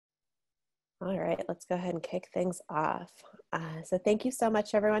All right, let's go ahead and kick things off. So thank you so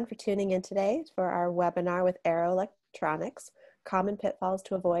much, everyone, for tuning in today for our webinar with Arrow Electronics, Common Pitfalls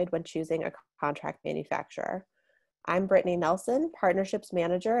to Avoid When Choosing a Contract Manufacturer. I'm Brittany Nelson, Partnerships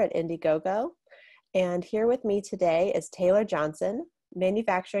Manager at Indiegogo, and here with me today is Taylor Johnson,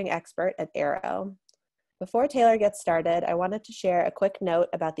 Manufacturing Expert at Arrow. Before Taylor gets started, I wanted to share a quick note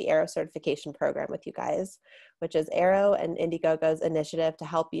about the Arrow certification program with you guys, which is Arrow and Indiegogo's initiative to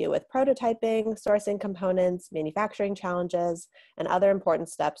help you with prototyping, sourcing components, manufacturing challenges, and other important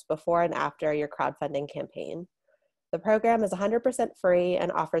steps before and after your crowdfunding campaign. The program is 100% free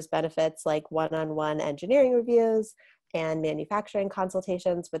and offers benefits like one-on-one engineering reviews and manufacturing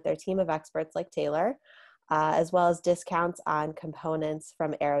consultations with their team of experts like Taylor, as well as discounts on components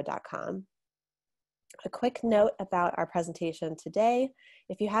from arrow.com. A quick note about our presentation today.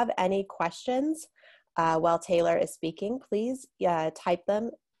 If you have any questions while Taylor is speaking, please type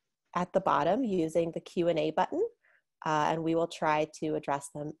them at the bottom using the Q&A button, and we will try to address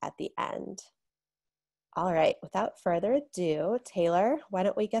them at the end. All right, without further ado, Taylor, why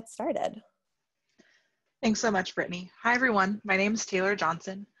don't we get started? Thanks so much, Brittany. Hi, everyone. My name is Taylor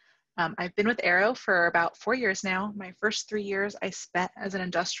Johnson. I've been with Arrow for about 4 years now. My first 3 years I spent as an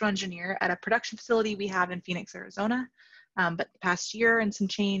industrial engineer at a production facility we have in Phoenix, Arizona. But the past year and some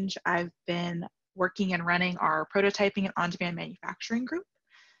change, I've been working and running our prototyping and on-demand manufacturing group.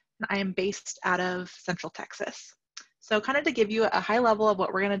 And I am based out of Central Texas. So kind of to give you a high level of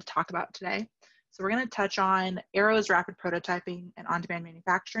what we're going to talk about today. So we're going to touch on Arrow's rapid prototyping and on-demand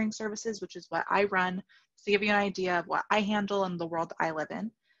manufacturing services, which is what I run, to give you an idea of what I handle and the world that I live in.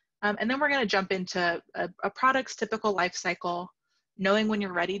 And then we're going to jump into a product's typical life cycle, knowing when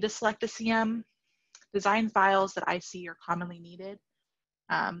you're ready to select a CM, design files that I see are commonly needed,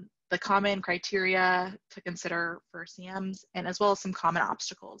 the common criteria to consider for CMs, and as well as some common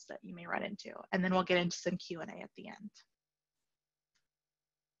obstacles that you may run into. And then we'll get into some Q&A at the end.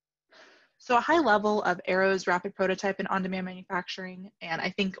 So a high level of Arrow's rapid prototype and on-demand manufacturing, and I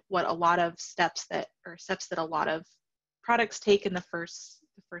think what a lot of steps that a lot of products take in the first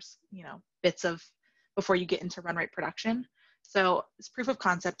bits of before you get into run rate production. So it's proof of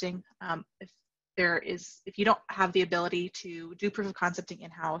concepting. If you don't have the ability to do proof of concepting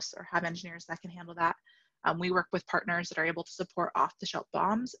in-house or have engineers that can handle that, we work with partners that are able to support off-the-shelf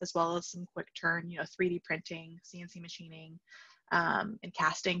BOMs, as well as some quick turn, 3D printing, CNC machining, and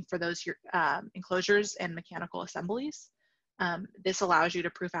casting for those enclosures and mechanical assemblies. This allows you to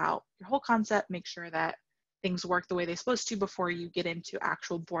prove out your whole concept, make sure that things work the way they're supposed to before you get into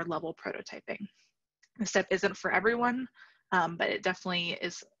actual board level prototyping. This step isn't for everyone, but it definitely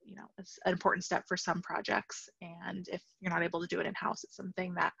is, it's an important step for some projects. And if you're not able to do it in-house, it's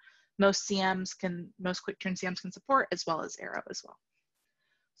something that most quick turn CMs can support, as well as Arrow as well.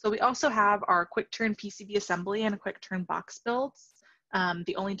 So we also have our quick turn PCB assembly and quick turn box builds.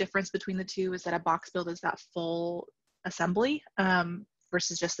 The only difference between the two is that a box build is that full assembly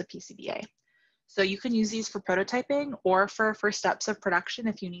versus just the PCBA. So you can use these for prototyping or for first steps of production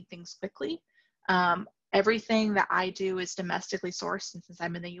if you need things quickly. Everything that I do is domestically sourced, and since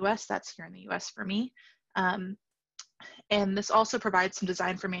I'm in the US, that's here in the US for me. And this also provides some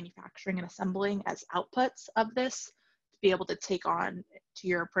design for manufacturing and assembling as outputs of this to be able to take on to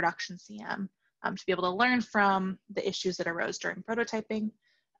your production CM, to be able to learn from the issues that arose during prototyping.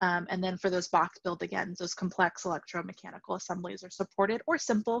 And then for those box build, again, those complex electromechanical assemblies are supported, or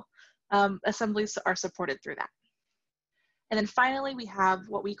simple assemblies are supported through that. And then finally, we have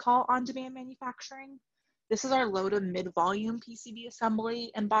what we call on-demand manufacturing. This is our low to mid-volume PCB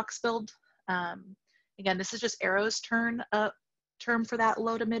assembly and box build. Again, this is just Arrow's term for that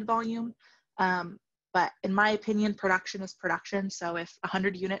low to mid-volume. But in my opinion, production is production. So if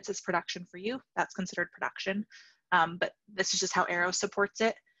 100 units is production for you, that's considered production. But this is just how Arrow supports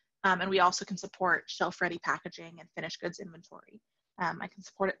it. And we also can support shelf-ready packaging and finished goods inventory. I can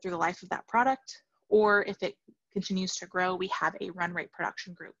support it through the life of that product, or if it continues to grow, we have a run rate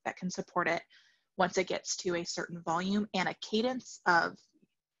production group that can support it once it gets to a certain volume and a cadence and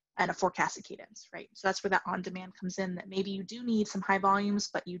a forecasted cadence, right? So that's where that on-demand comes in, that maybe you do need some high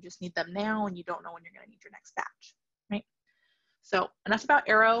volumes, but you just need them now and you don't know when you're gonna need your next batch, right? So enough about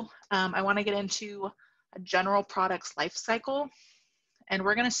Arrow. I wanna get into a general product's life cycle, and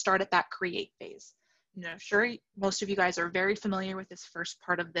we're gonna start at that create phase. Sure, most of you guys are very familiar with this first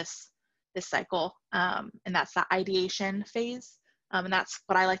part of this cycle, and that's the ideation phase. And that's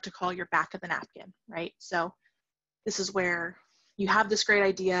what I like to call your back of the napkin, right? So this is where you have this great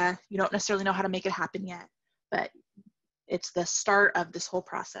idea, you don't necessarily know how to make it happen yet, but it's the start of this whole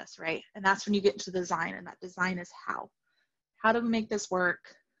process, right? And that's when you get into design, and that design is how do we make this work?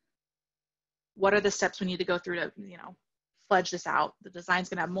 what are the steps we need to go through to, fledge this out. The design's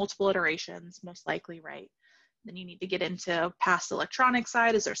gonna have multiple iterations, most likely, right? Then you need to get into past the electronic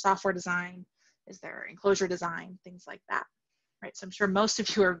side. Is there software design? Is there enclosure design? Things like that, right? So I'm sure most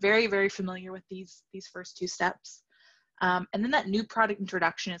of you are very, very familiar with these first two steps. And then that new product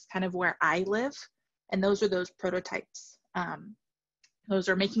introduction is kind of where I live. And those are those prototypes. Those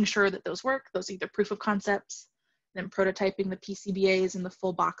are making sure that those work. Those are either proof of concepts, then prototyping the PCBAs and the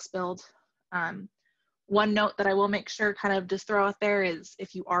full box build. One note that I will make sure kind of just throw out there is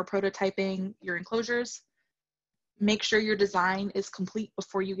if you are prototyping your enclosures, make sure your design is complete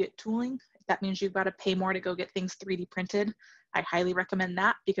before you get tooling. If that means you've got to pay more to go get things 3D printed, I highly recommend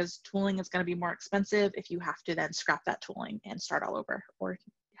that, because tooling is going to be more expensive if you have to then scrap that tooling and start all over or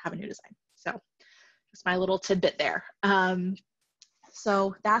have a new design. So just my little tidbit there.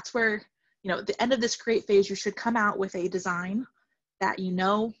 So that's where, at the end of this create phase, you should come out with a design that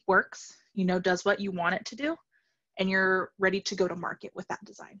works, does what you want it to do, and you're ready to go to market with that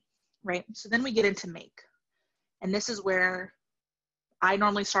design, right? So then we get into make. And this is where I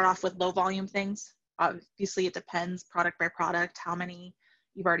normally start off with low volume things. Obviously, it depends product by product, how many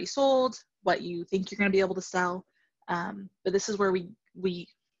you've already sold, what you think you're going to be able to sell. But this is where we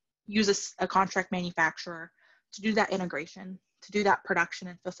use a contract manufacturer to do that integration, to do that production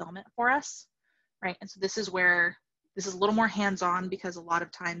and fulfillment for us, right? And so this is where this is a little more hands-on, because a lot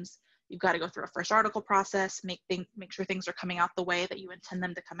of times you've got to go through a first article process, make sure things are coming out the way that you intend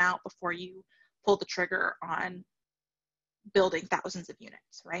them to come out before you pull the trigger on building thousands of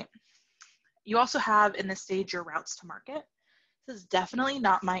units, right? You also have in this stage your routes to market. This is definitely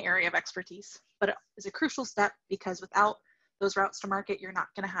not my area of expertise, but it is a crucial step, because without those routes to market, you're not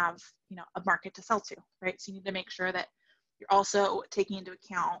going to have a market to sell to, right? So you need to make sure that you're also taking into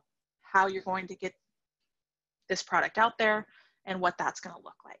account how you're going to get this product out there and what that's going to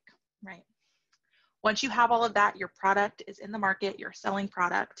look like, right? Once you have all of that, your product is in the market, you're selling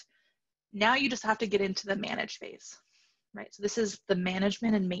product. Now you just have to get into the manage phase, right? So this is the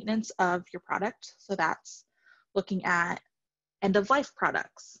management and maintenance of your product. So that's looking at end of life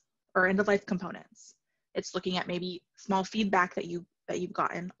products or end of life components. It's looking at maybe small feedback that you've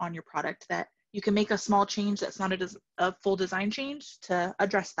gotten on your product that you can make a small change that's not a full design change to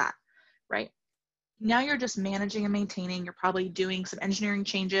address that, right? Now you're just managing and maintaining. You're probably doing some engineering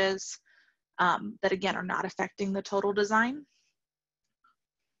changes that, again, are not affecting the total design.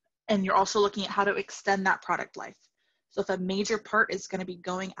 And you're also looking at how to extend that product life. So if a major part is going to be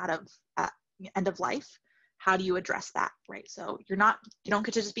going at end of life, how do you address that, right? So you don't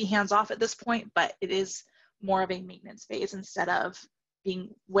get to just be hands off at this point, but it is more of a maintenance phase instead of being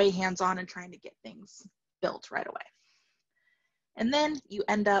way hands-on and trying to get things built right away. And then you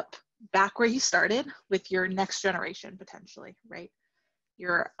end up back where you started with your next generation potentially, right?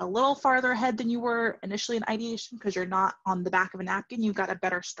 You're a little farther ahead than you were initially in ideation because you're not on the back of a napkin. You've got a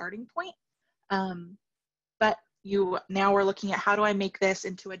better starting point. But you now are looking at, how do I make this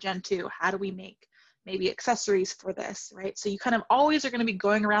into a Gen 2? How do we make maybe accessories for this, right? So you kind of always are going to be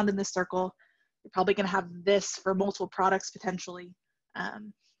going around in this circle. You're probably going to have this for multiple products potentially.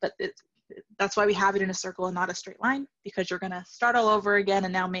 But that's why we have it in a circle and not a straight line, because you're going to start all over again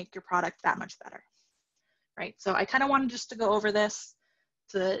and now make your product that much better, right? So I kind of wanted just to go over this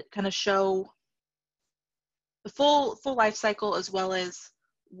to kind of show the full life cycle, as well as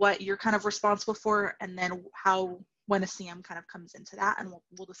what you're kind of responsible for, and then when a CM kind of comes into that, and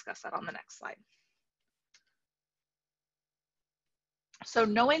we'll discuss that on the next slide. So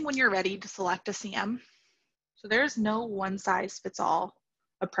knowing when you're ready to select a CM. So there's no one size fits all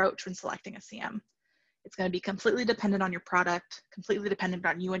approach when selecting a CM. It's going to be completely dependent on your product, completely dependent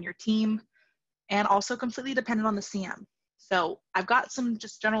on you and your team, and also completely dependent on the CM. So I've got some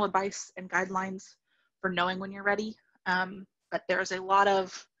just general advice and guidelines for knowing when you're ready, but there's a lot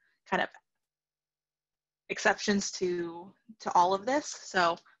of kind of exceptions to all of this.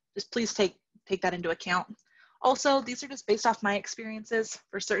 So just please take that into account. Also, these are just based off my experiences.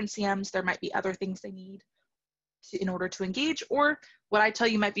 For certain CMs, there might be other things they need in order to engage, or what I tell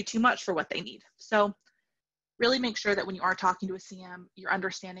you might be too much for what they need. So really make sure that when you are talking to a CM, you're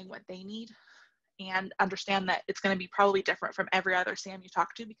understanding what they need, and understand that it's going to be probably different from every other CM you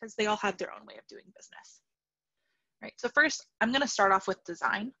talk to, because they all have their own way of doing business. Right, so first, I'm going to start off with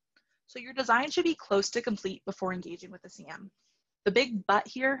design. So your design should be close to complete before engaging with the CM. The big but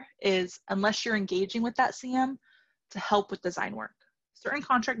here is, unless you're engaging with that CM to help with design work. Certain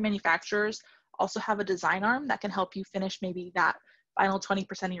contract manufacturers also have a design arm that can help you finish maybe that final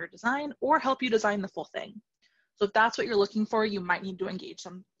 20% of your design, or help you design the full thing. So if that's what you're looking for, you might need to engage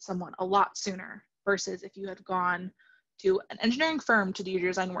someone a lot sooner, versus if you had gone to an engineering firm to do your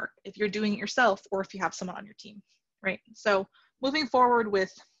design work, if you're doing it yourself, or if you have someone on your team, right? So moving forward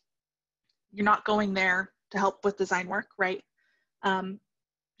with, you're not going there to help with design work, right?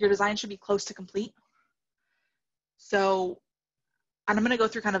 Your design should be close to complete. So, and I'm going to go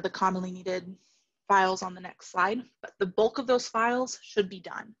through kind of the commonly needed files on the next slide, but the bulk of those files should be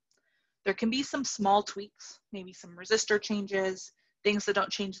done. There can be some small tweaks, maybe some resistor changes, things that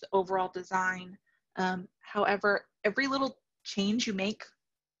don't change the overall design. However, every little change you make,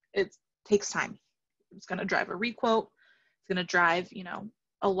 it takes time. It's going to drive a requote. It's going to drive,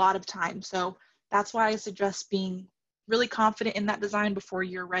 a lot of time. So that's why I suggest being really confident in that design before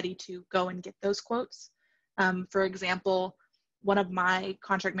you're ready to go and get those quotes. For example, one of my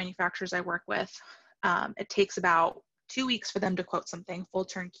contract manufacturers I work with, it takes about 2 weeks for them to quote something full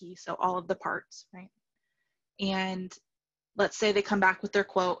turnkey, so all of the parts, right? And let's say they come back with their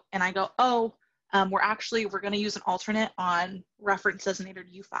quote and I go, oh, we're going to use an alternate on reference designated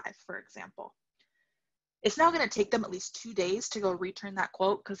U5, for example. It's now going to take them at least 2 days to go return that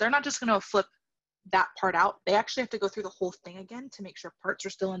quote, because they're not just going to flip that part out. They actually have to go through the whole thing again to make sure parts are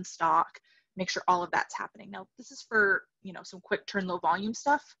still in stock, make sure all of that's happening. Now, this is for, some quick turn, low volume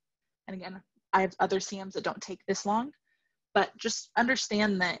stuff. And again, I have other CMs that don't take this long, but just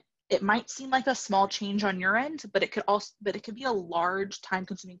understand that it might seem like a small change on your end, but it could be a large time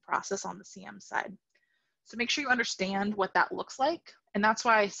consuming process on the CM side. So make sure you understand what that looks like. And that's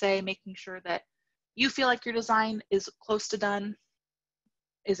why I say making sure that you feel like your design is close to done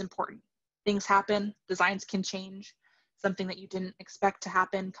is important. Things happen, designs can change, something that you didn't expect to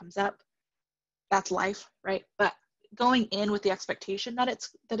happen comes up. That's life, right? But going in with the expectation that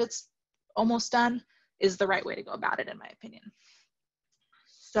it's almost done is the right way to go about it, in my opinion.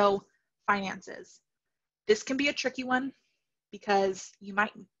 So finances. This can be a tricky one because you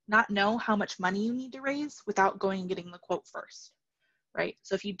might not know how much money you need to raise without going and getting the quote first, right?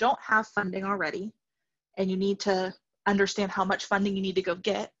 So if you don't have funding already and you need to understand how much funding you need to go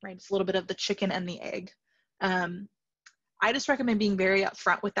get, right? It's a little bit of the chicken and the egg. I just recommend being very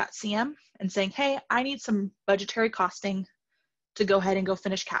upfront with that CM and saying, hey, I need some budgetary costing to go ahead and go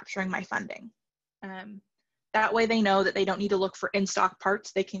finish capturing my funding. That way they know that they don't need to look for in-stock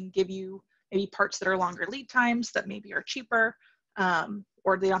parts. They can give you maybe parts that are longer lead times that maybe are cheaper,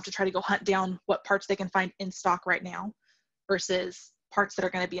 or they don't have to try to go hunt down what parts they can find in stock right now versus parts that are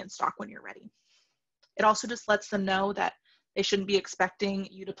going to be in stock when you're ready. It also just lets them know that they shouldn't be expecting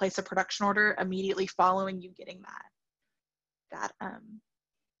you to place a production order immediately following you getting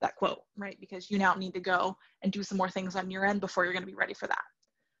that quote, right? Because you now need to go and do some more things on your end before you're going to be ready for that.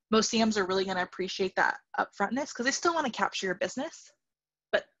 Most CMs are really going to appreciate that upfrontness because they still want to capture your business,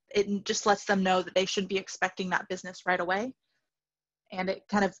 but it just lets them know that they shouldn't be expecting that business right away. And it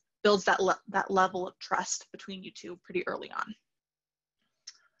kind of builds that level of trust between you two pretty early on.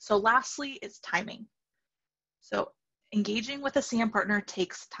 So lastly is timing. So engaging with a CM partner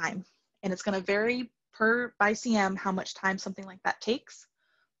takes time, and it's going to vary by CM how much time something like that takes.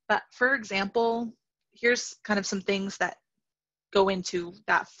 But for example, here's kind of some things that go into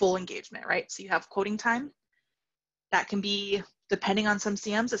that full engagement, right? So you have quoting time. That can be, depending on some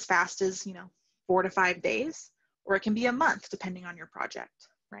CMs, as fast as 4 to 5 days, or it can be a month depending on your project,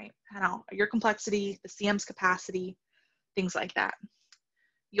 right? And your complexity, the CM's capacity, things like that.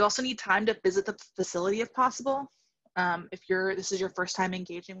 You also need time to visit the facility if possible. If this is your first time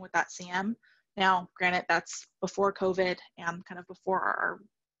engaging with that CM. Now, granted, that's before COVID and kind of before our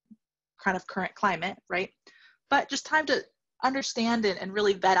kind of current climate, right? But just time to understand and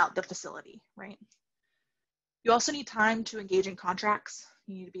really vet out the facility, right? You also need time to engage in contracts.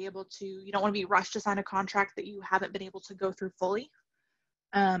 You need to be able to, you don't want to be rushed to sign a contract that you haven't been able to go through fully.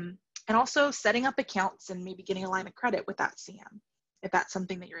 And also setting up accounts and maybe getting a line of credit with that CM, if that's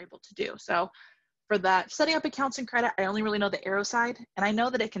something that you're able to do. So for that, setting up accounts and credit, I only really know the Arrow side, and I know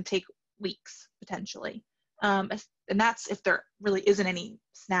that it can take weeks potentially. And that's if there really isn't any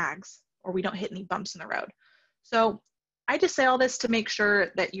snags or we don't hit any bumps in the road. So I just say all this to make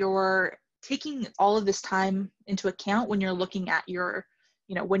sure that you're taking all of this time into account when you're looking at your,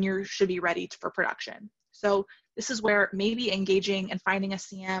 when you should be ready for production. So this is where maybe engaging and finding a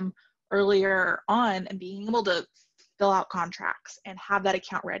CM earlier on and being able to fill out contracts and have that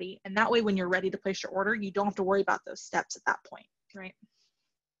account ready. And that way, when you're ready to place your order, you don't have to worry about those steps at that point, right?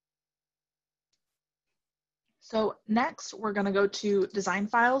 So next, we're going to go to design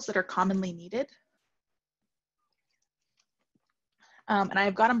files that are commonly needed. And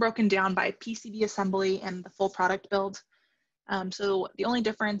I've got them broken down by PCB assembly and the full product build. So the only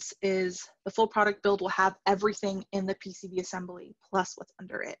difference is the full product build will have everything in the PCB assembly plus what's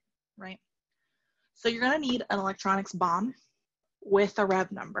under it, right? So you're going to need an electronics BOM with a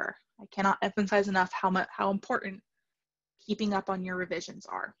rev number. I cannot emphasize enough how important keeping up on your revisions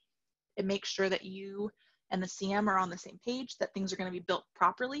are. It makes sure that you and the CM are on the same page, that things are going to be built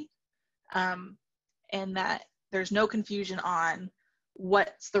properly, and that there's no confusion on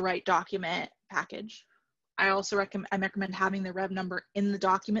what's the right document package. I also recommend having the rev number in the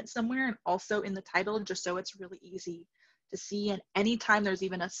document somewhere and also in the title, just so it's really easy to see. And anytime there's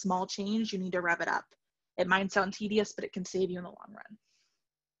even a small change, you need to rev it up. It might sound tedious, but it can save you in the long run.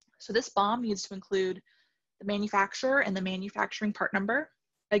 So this BOM needs to include the manufacturer and the manufacturing part number.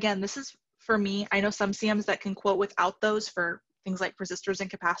 Again, this is for me. I know some CMs that can quote without those for things like resistors and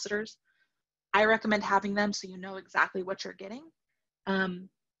capacitors. I recommend having them so you know exactly what you're getting.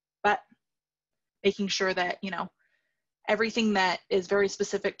 But making sure that, you know, everything that is very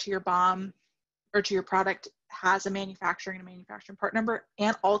specific to your BOM or to your product has a manufacturing and a manufacturing part number,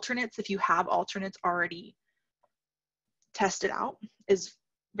 and alternates, if you have alternates already tested out, is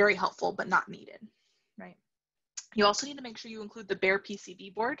very helpful but not needed, right? You also need to make sure you include the bare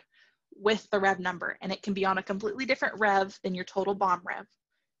PCB board with the rev number, and it can be on a completely different rev than your total BOM rev,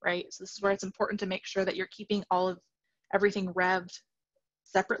 right? So this is where it's important to make sure that you're keeping everything revved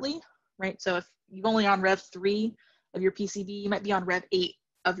separately, right? So if you're only on rev 3 of your PCB, you might be on rev 8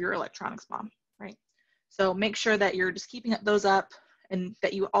 of your electronics BOM, right? So make sure that you're just keeping those up and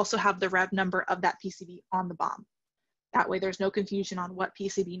that you also have the rev number of that PCB on the BOM. That way there's no confusion on what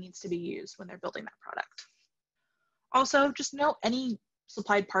PCB needs to be used when they're building that product. Also, just note any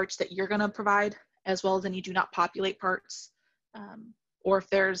supplied parts that you're gonna provide, as well as any do not populate parts, or if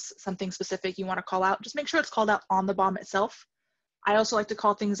there's something specific you wanna call out, just make sure it's called out on the BOM itself. I also like to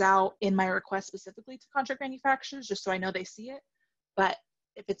call things out in my request specifically to contract manufacturers, just so I know they see it. But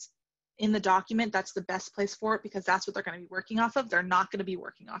if it's in the document, that's the best place for it, because that's what they're going to be working off of. They're not going to be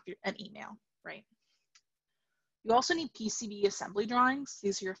working off an email, right? You also need PCB assembly drawings.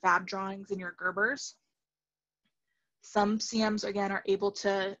 These are your fab drawings and your Gerbers. Some CMs, again, are able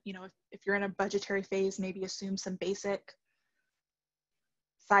to, you know, if you're in a budgetary phase, maybe assume some basic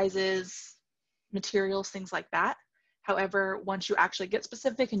sizes, materials, things like that. However, once you actually get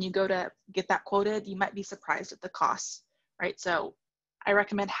specific and you go to get that quoted, you might be surprised at the costs, right? So I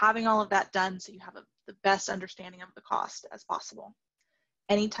recommend having all of that done so you have the best understanding of the cost as possible.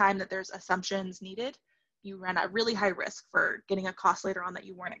 Anytime that there's assumptions needed, you run a really high risk for getting a cost later on that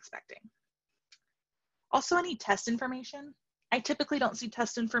you weren't expecting. Also, any test information. I typically don't see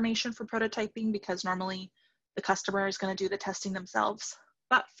test information for prototyping because normally the customer is going to do the testing themselves.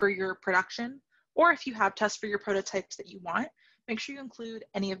 But for your production, or if you have tests for your prototypes that you want, make sure you include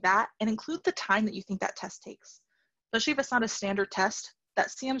any of that and include the time that you think that test takes. Especially if it's not a standard test, that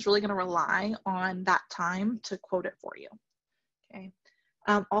CM is really going to rely on that time to quote it for you. Okay.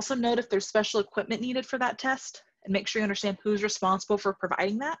 Also note if there's special equipment needed for that test, and make sure you understand who's responsible for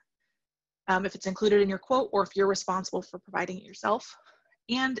providing that, if it's included in your quote or if you're responsible for providing it yourself,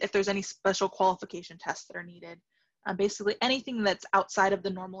 and if there's any special qualification tests that are needed. Basically anything that's outside of the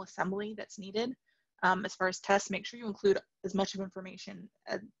normal assembly that's needed as far as tests, make sure you include as much of information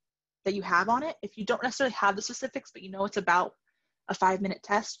that you have on it. If you don't necessarily have the specifics, but you know it's about a 5-minute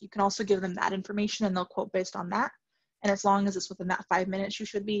test, you can also give them that information and they'll quote based on that. And as long as it's within that 5 minutes, you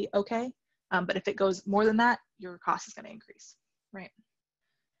should be okay. But if it goes more than that, your cost is going to increase, right?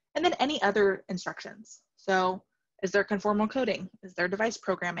 And then any other instructions. So is there conformal coding? Is there device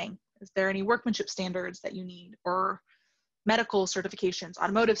programming? Is there any workmanship standards that you need, or medical certifications,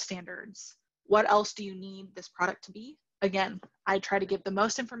 automotive standards? What else do you need this product to be? Again, I try to give the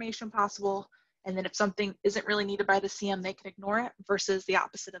most information possible, and then if something isn't really needed by the CM, they can ignore it, versus the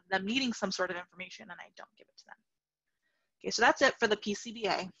opposite of them needing some sort of information and I don't give it to them. Okay, so that's it for the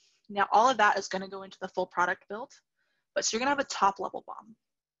PCBA. Now all of that is going to go into the full product build, but so you're going to have a top level BOM.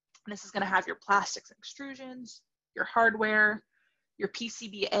 And this is going to have your plastics and extrusions, your hardware, your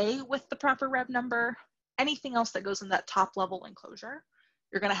PCBA with the proper rev number, anything else that goes in that top level enclosure,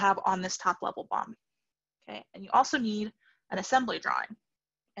 you're going to have on this top level BOM. Okay, and you also need an assembly drawing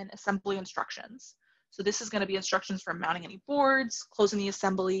and assembly instructions. So this is going to be instructions for mounting any boards, closing the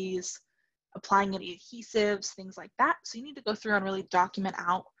assemblies, applying any adhesives, things like that. So you need to go through and really document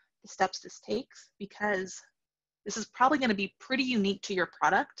out the steps this takes, because this is probably going to be pretty unique to your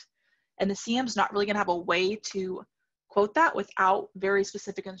product, and the CM's not really going to have a way to quote that without very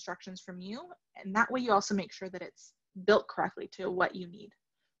specific instructions from you. And that way you also make sure that it's built correctly to what you need,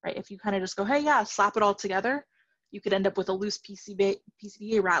 right? If you kind of just go, hey, yeah, slap it all together, you could end up with a loose PCBA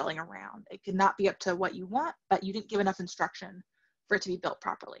rattling around. It could not be up to what you want, but you didn't give enough instruction for it to be built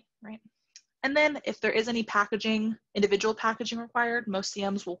properly, right? And then if there is any packaging, individual packaging required, most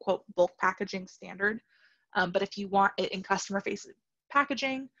CMs will quote bulk packaging standard. But if you want it in customer-facing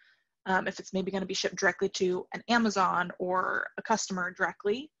packaging, if it's maybe going to be shipped directly to an Amazon or a customer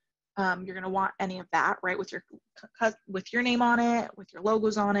directly, you're going to want any of that, right? With your name on it, with your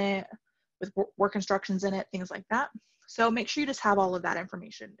logos on it, with work instructions in it, things like that. So make sure you just have all of that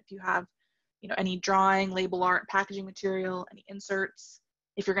information. If you have, any drawing, label art, packaging material, any inserts,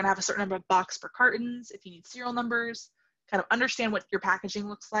 if you're going to have a certain number of box per cartons, if you need serial numbers, kind of understand what your packaging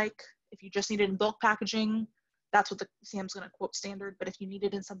looks like. If you just need it in bulk packaging, that's what the CM is going to quote standard. But if you need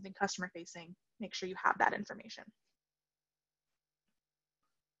it in something customer facing, make sure you have that information.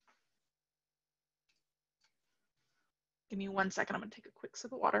 Give me 1 second. I'm going to take a quick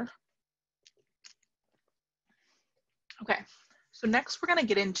sip of water. Okay, so next we're going to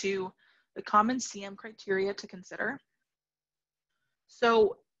get into the common CM criteria to consider.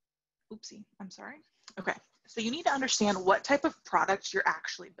 So, oopsie, I'm sorry. Okay, so you need to understand what type of product you're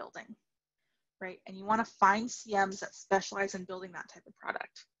actually building, right? And you want to find CMs that specialize in building that type of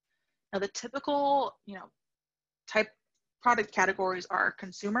product. Now, the typical, type product categories are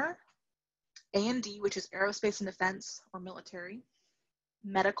consumer, A&D, which is aerospace and defense or military,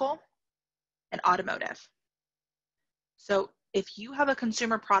 medical, and automotive. So if you have a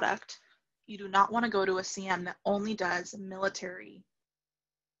consumer product, you do not want to go to a CM that only does military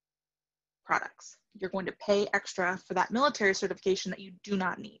products. You're going to pay extra for that military certification that you do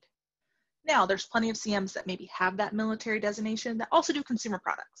not need. Now, there's plenty of CMs that maybe have that military designation that also do consumer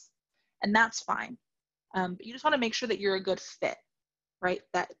products, and that's fine. But you just want to make sure that you're a good fit, right?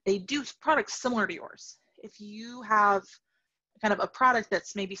 That they do products similar to yours. If you have kind of a product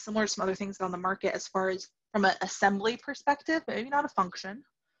that's maybe similar to some other things on the market as far as from an assembly perspective, but maybe not a function,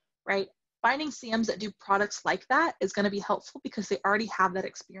 right? Finding CMs that do products like that is going to be helpful because they already have that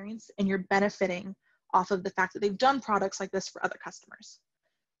experience and you're benefiting off of the fact that they've done products like this for other customers.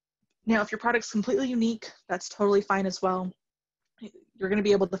 Now, if your product's completely unique, that's totally fine as well. You're going to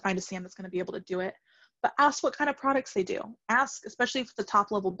be able to find a CM that's going to be able to do it, but ask what kind of products they do. Ask, especially if it's a top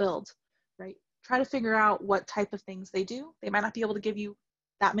level build, right? Try to figure out what type of things they do. They might not be able to give you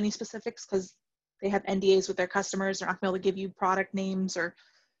that many specifics because they have NDAs with their customers. They're not going to be able to give you product names or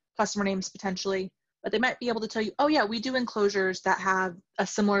customer names potentially, but they might be able to tell you, oh yeah, we do enclosures that have a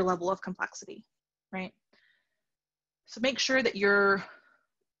similar level of complexity, right? So make sure that you're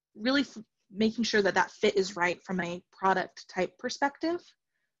really making sure that that fit is right from a product type perspective,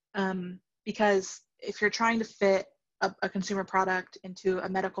 because if you're trying to fit a consumer product into a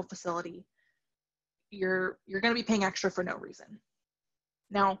medical facility, you're going to be paying extra for no reason.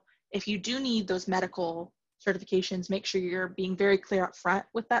 Now, if you do need those medical certifications, make sure you're being very clear up front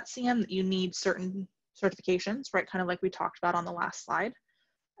with that CM that you need certain certifications, right? Kind of like we talked about on the last slide.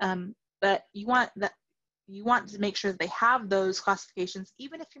 But you want to make sure that they have those classifications,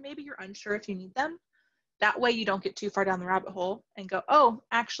 even if maybe you're unsure if you need them. That way you don't get too far down the rabbit hole and go, oh,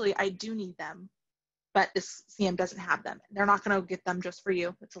 actually I do need them, but this CM doesn't have them. They're not going to get them just for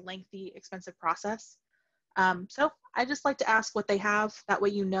you. It's a lengthy, expensive process. So I just like to ask what they have. That way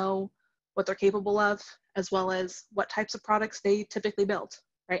you know what they're capable of, as well as what types of products they typically build,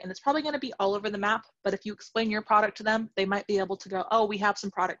 right? And it's probably going to be all over the map, but if you explain your product to them, they might be able to go, oh, we have some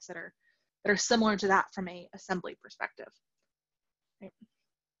products that are similar to that from a assembly perspective. Right?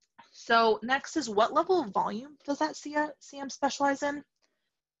 So next is, what level of volume does that CM specialize in?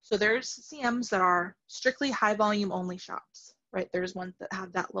 So there's CMs that are strictly high volume only shops, right? There's ones that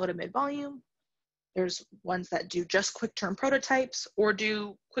have that low to mid volume. There's ones that do just quick turn prototypes or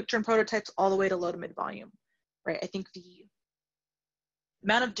do quick turn prototypes all the way to low to mid volume, right? I think the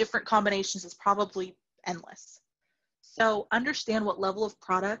amount of different combinations is probably endless. So understand what level of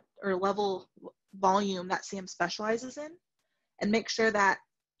product or level volume that CM specializes in, and make sure that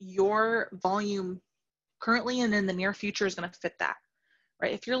your volume currently and in the near future is going to fit that,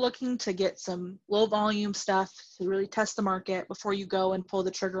 right? If you're looking to get some low volume stuff to really test the market before you go and pull the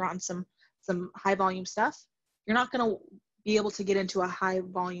trigger on some high volume stuff, you're not going to be able to get into a high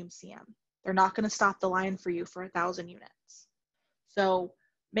volume CM. They're not going to stop the line for you for 1,000 units. So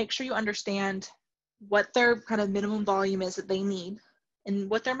make sure you understand what their kind of minimum volume is that they need and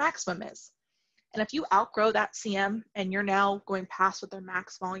what their maximum is. And if you outgrow that CM and you're now going past what their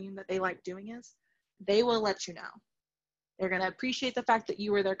max volume that they like doing is, they will let you know. They're going to appreciate the fact that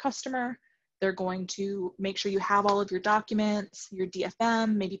you were their customer. They're going to make sure you have all of your documents, your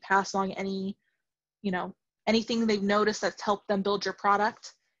DFM, maybe pass along any, anything they've noticed that's helped them build your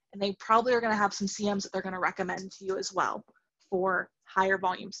product. And they probably are going to have some CMs that they're going to recommend to you as well for higher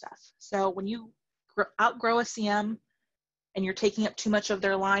volume stuff. So when you outgrow a CM, and you're taking up too much of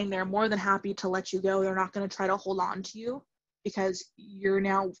their line, they're more than happy to let you go. They're not going to try to hold on to you because you're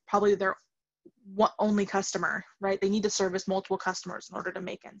now probably their only customer, right? They need to service multiple customers in order to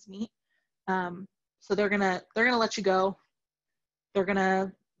make ends meet. So they're gonna let you go. They're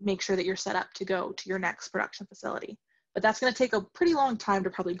gonna make sure that you're set up to go to your next production facility. But that's gonna take a pretty long time to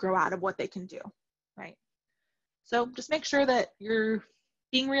probably grow out of what they can do, right? So just make sure that you're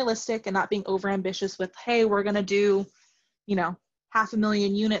being realistic and not being overambitious with, hey, we're gonna do,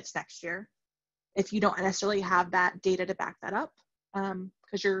 500,000 units next year, if you don't necessarily have that data to back that up,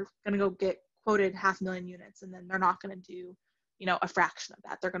 because you're gonna go get quoted 500,000 units, and then they're not gonna do, a fraction of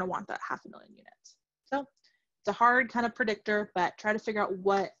that. They're gonna want that 500,000 units. So it's a hard kind of predictor, but try to figure out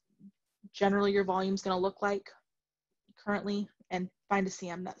what generally your volume is going to look like currently and find a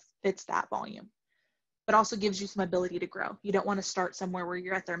CM that fits that volume, but also gives you some ability to grow. You don't want to start somewhere where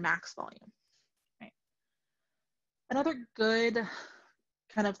you're at their max volume. Right? Another good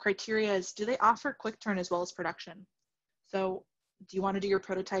kind of criteria is, do they offer quick turn as well as production? So do you want to do your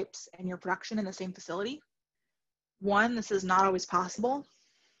prototypes and your production in the same facility? One, this is not always possible.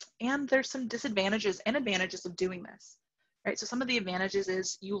 And there's some disadvantages and advantages of doing this, right? So some of the advantages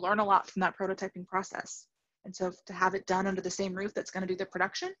is you learn a lot from that prototyping process. And so to have it done under the same roof that's going to do the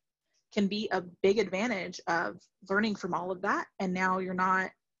production can be a big advantage of learning from all of that. And now you're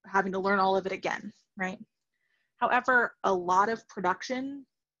not having to learn all of it again, right? However, a lot of production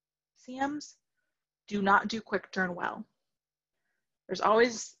CMs do not do quick turn well. There's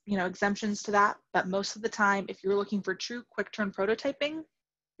always, exemptions to that, but most of the time, if you're looking for true quick turn prototyping,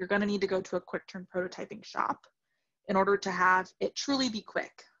 you're going to need to go to a quick turn prototyping shop in order to have it truly be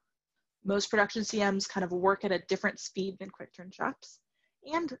quick. Most production CMs kind of work at a different speed than quick turn shops.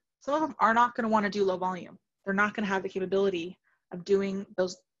 And some of them are not going to want to do low volume. They're not going to have the capability of doing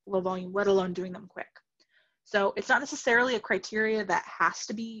those low volume, let alone doing them quick. So it's not necessarily a criteria that has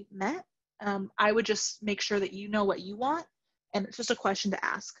to be met. I would just make sure that you know what you want. And it's just a question to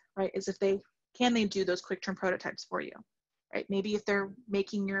ask, right? Is can they do those quick turn prototypes for you? Right? Maybe if they're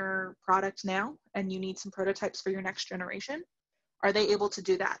making your product now and you need some prototypes for your next generation, are they able to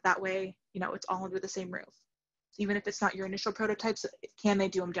do that? That way, it's all under the same roof. So even if it's not your initial prototypes, can they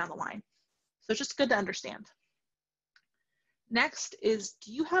do them down the line? So it's just good to understand. Next is,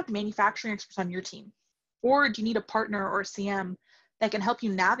 do you have manufacturing experts on your team? Or do you need a partner or a CM that can help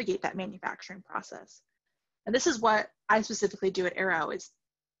you navigate that manufacturing process? And this is what I specifically do at Arrow, is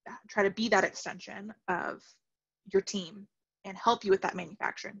try to be that extension of your team and help you with that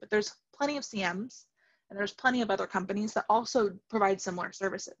manufacturing. But there's plenty of CMs and there's plenty of other companies that also provide similar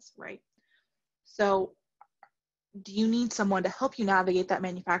services, right? So do you need someone to help you navigate that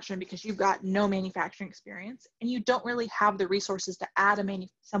manufacturing because you've got no manufacturing experience and you don't really have the resources to add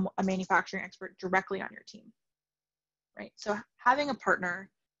a manufacturing expert directly on your team, right? So having a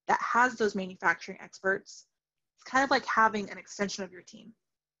partner that has those manufacturing experts, it's kind of like having an extension of your team,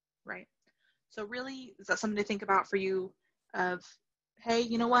 right? So really, is that something to think about for you of, hey,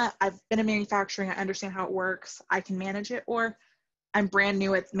 you know what? I've been in manufacturing. I understand how it works. I can manage it. Or I'm brand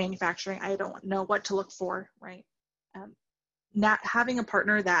new at manufacturing. I don't know what to look for, right? Not having a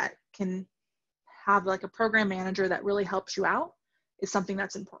partner that can have like a program manager that really helps you out is something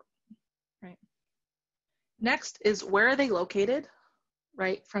that's important, right? Next is, where are they located,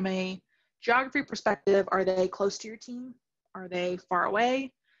 right? From a geography perspective, are they close to your team? Are they far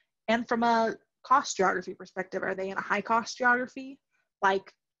away? And from a cost geography perspective, are they in a high cost geography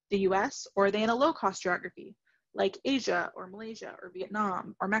like the US, or are they in a low cost geography like Asia or Malaysia or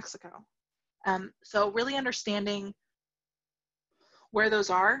Vietnam or Mexico? So really understanding where those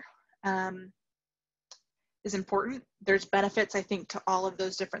are is important. There's benefits, I think, to all of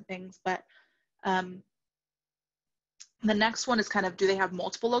those different things, but the next one is kind of, do they have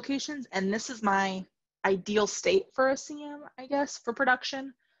multiple locations? And this is my ideal state for a CM, I guess, for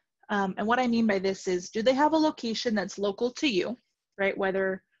production. And what I mean by this is, do they have a location that's local to you, right?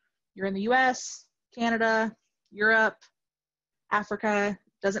 Whether you're in the US, Canada, Europe, Africa,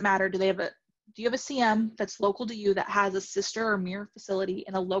 doesn't matter. Do you have a CM that's local to you that has a sister or mirror facility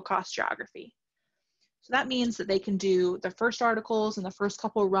in a low cost geography? So that means that they can do the first articles and the first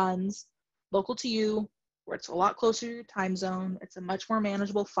couple runs local to you, where it's a lot closer to your time zone. It's a much more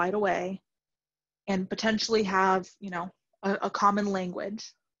manageable flight away, and potentially have, a common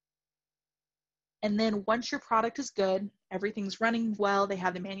language. And then once your product is good, everything's running well, they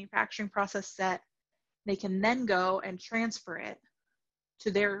have the manufacturing process set, they can then go and transfer it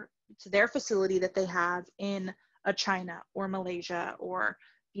to their facility that they have in a China or Malaysia or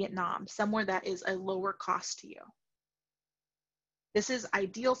Vietnam, somewhere that is a lower cost to you. This is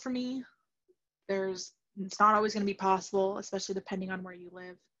ideal for me. There's It's not always going to be possible, especially depending on where you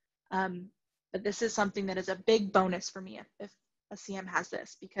live. But this is something that is a big bonus for me if a CM has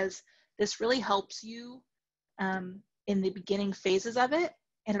this, because this really helps you in the beginning phases of it.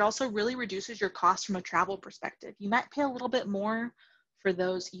 And it also really reduces your cost from a travel perspective. You might pay a little bit more for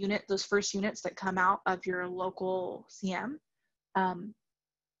those first units that come out of your local CM.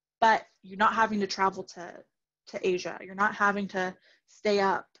 But you're not having to travel to Asia. You're not having to stay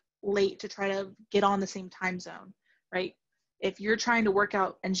up late to try to get on the same time zone, right? If you're trying to work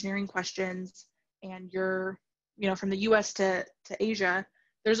out engineering questions and you're, from the US to Asia,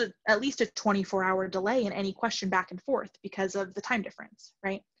 there's at least a 24-hour delay in any question back and forth because of the time difference,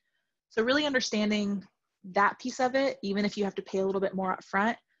 right? So really understanding that piece of it, even if you have to pay a little bit more up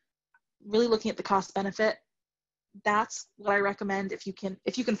front, really looking at the cost benefit, that's what I recommend if you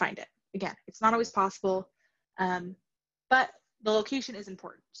can find it. Again, it's not always possible, but the location is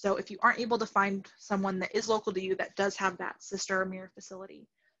important. So if you aren't able to find someone that is local to you that does have that sister or mirror facility,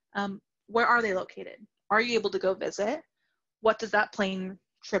 where are they located? Are you able to go visit? What does that plane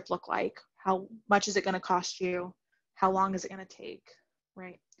trip look like? How much is it going to cost you? How long is it going to take,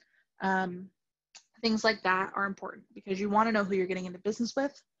 right? Things like that are important because you want to know who you're getting into business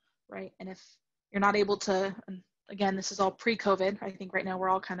with, right? And if you're not able to, and again, this is all pre-COVID. I think right now we're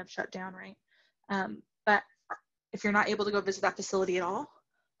all kind of shut down, right? But if you're not able to go visit that facility at all,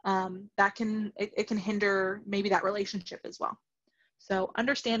 that can hinder maybe that relationship as well. So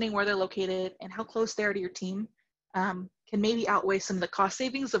understanding where they're located and how close they are to your team can maybe outweigh some of the cost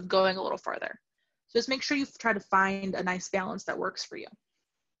savings of going a little farther. So just make sure you try to find a nice balance that works for you.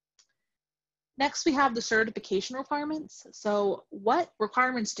 Next, we have the certification requirements. So what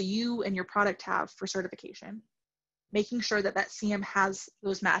requirements do you and your product have for certification? Making sure that CM has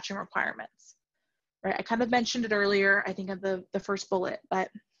those matching requirements, right? I kind of mentioned it earlier, I think of the first bullet, but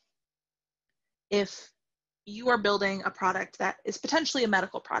if you are building a product that is potentially a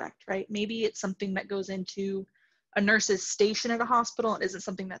medical product, right? Maybe it's something that goes into a nurse's station at a hospital and isn't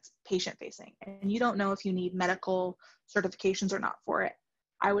something that's patient facing, and you don't know if you need medical certifications or not for it.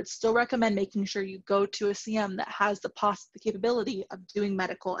 I would still recommend making sure you go to a CM that has the capability of doing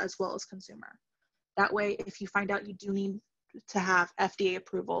medical as well as consumer. That way, if you find out you do need to have FDA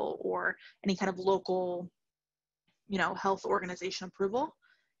approval or any kind of local, health organization approval,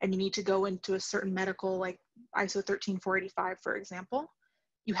 and you need to go into a certain medical, like ISO 13485, for example,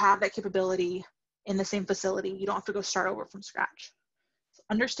 you have that capability in the same facility. You don't have to go start over from scratch. So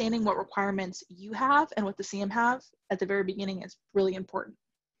understanding what requirements you have and what the CM have at the very beginning is really important.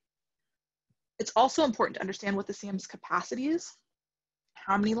 It's also important to understand what the CM's capacity is.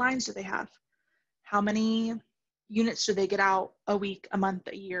 How many lines do they have? How many units do they get out a week, a month,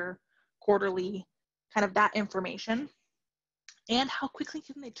 a year, quarterly, kind of that information. And how quickly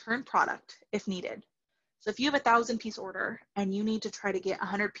can they turn product if needed? So if you have a 1,000-piece order and you need to try to get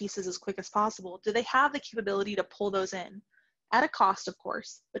 100 pieces as quick as possible, do they have the capability to pull those in at a cost, of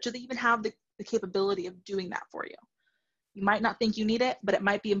course, but do they even have the capability of doing that for you? You might not think you need it, but it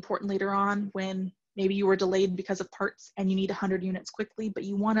might be important later on when maybe you were delayed because of parts and you need 100 units quickly, but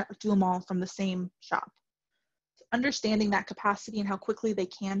you want to do them all from the same shop. So understanding that capacity and how quickly they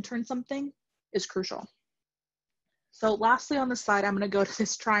can turn something is crucial. So lastly on the slide, I'm going to go to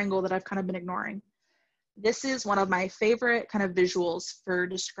this triangle that I've kind of been ignoring. This is one of my favorite kind of visuals for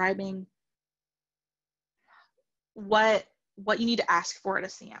describing what you need to ask for at a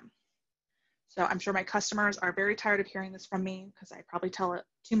CM. So I'm sure my customers are very tired of hearing this from me because I probably tell it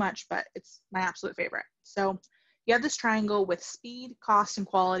too much, but it's my absolute favorite. So you have this triangle with speed, cost, and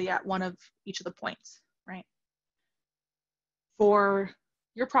quality at one of each of the points, right? For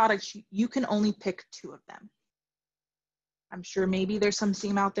your products, you can only pick 2 of them. I'm sure maybe there's some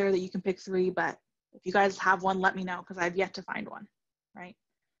CM out there that you can pick 3, but if you guys have one, let me know because I've yet to find one, right?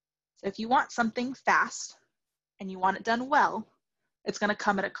 So if you want something fast and you want it done well, it's going to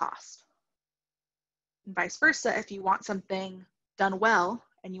come at a cost. And vice versa, if you want something done well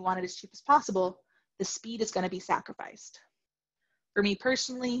and you want it as cheap as possible, the speed is going to be sacrificed. For me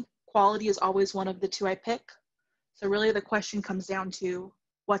personally, quality is always one of the 2 I pick. So really the question comes down to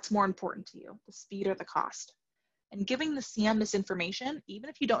what's more important to you, the speed or the cost? And giving the CM this information, even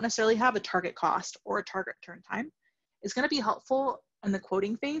if you don't necessarily have a target cost or a target turn time, is going to be helpful in the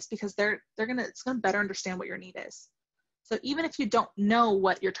quoting phase because it's going to better understand what your need is. So even if you don't know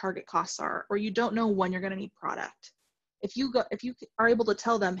what your target costs are, or you don't know when you're going to need product, if you are able to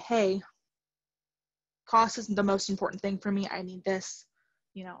tell them, hey, cost isn't the most important thing for me. I need this,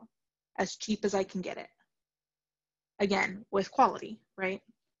 as cheap as I can get it. Again, with quality, right?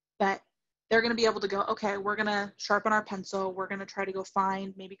 But they're going to be able to go, okay, we're going to sharpen our pencil. We're going to try to go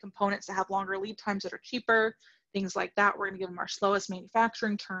find maybe components that have longer lead times that are cheaper, things like that. We're going to give them our slowest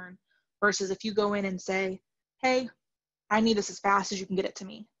manufacturing turn, versus if you go in and say, hey, I need this as fast as you can get it to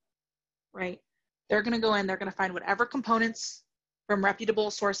me, right? They're going to go in, they're going to find whatever components from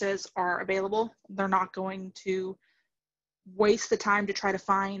reputable sources are available. They're not going to waste the time to try to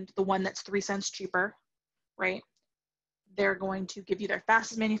find the one that's 3 cents cheaper, right? They're going to give you their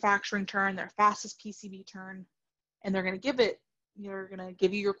fastest manufacturing turn, their fastest PCB turn, and they're going to give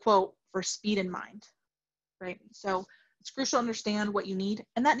you your quote for speed in mind, right? So it's crucial to understand what you need,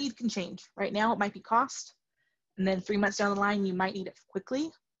 and that need can change. Right now, it might be cost, and then 3 months down the line, you might need it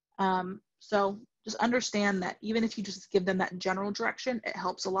quickly. So just understand that even if you just give them that general direction, it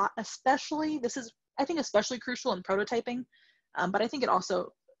helps a lot, especially, this is, I think, especially crucial in prototyping, but I think it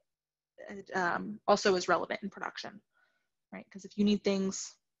also is relevant in production, right? Because if you need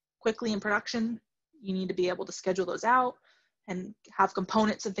things quickly in production, you need to be able to schedule those out and have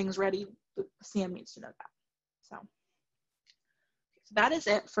components and things ready. The CM needs to know that. So that is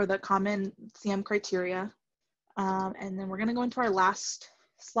it for the common CM criteria. And then we're going to go into our last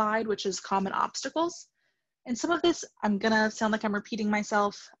slide, which is common obstacles. And some of this, I'm going to sound like I'm repeating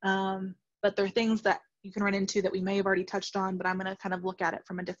myself, but there are things that you can run into that we may have already touched on, but I'm going to kind of look at it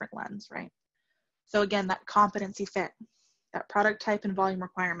from a different lens, right? So again, that competency fit, that product type and volume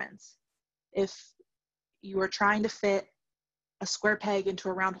requirements. If you are trying to fit a square peg into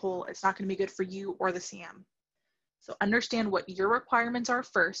a round hole, it's not going to be good for you or the CM. So understand what your requirements are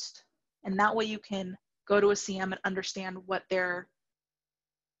first, and that way you can go to a CM and understand what their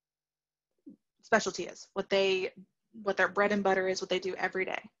specialty is, what their bread and butter is, what they do every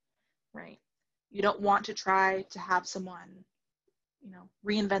day, right? You don't want to try to have someone,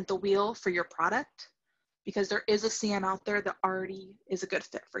 reinvent the wheel for your product, because there is a CM out there that already is a good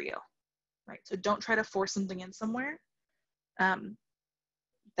fit for you, right? So don't try to force something in somewhere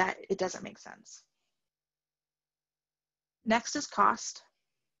that it doesn't make sense. Next is cost.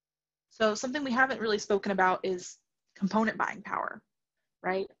 So something we haven't really spoken about is component buying power,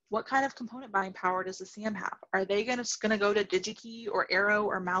 right? What kind of component buying power does the CM have? Are they just going to go to DigiKey or Arrow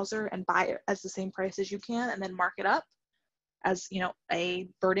or Mouser and buy it as the same price as you can and then mark it up as, a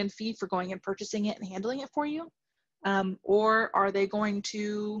burden fee for going and purchasing it and handling it for you? Or are they going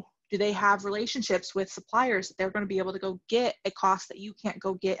to, do they have relationships with suppliers that they're going to be able to go get a cost that you can't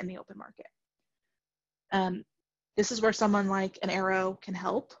go get in the open market? This is where someone like an Arrow can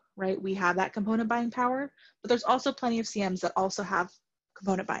help, right? We have that component buying power, but there's also plenty of CMs that also have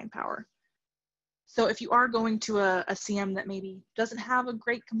component buying power. So if you are going to a CM that maybe doesn't have a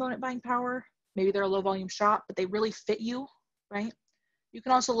great component buying power, maybe they're a low volume shop, but they really fit you, right? You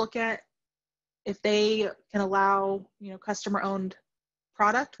can also look at if they can allow, customer owned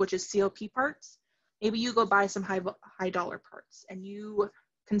product, which is COP parts. Maybe you go buy some high dollar parts and you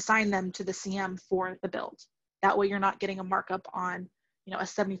consign them to the CM for the build. That way you're not getting a markup on, a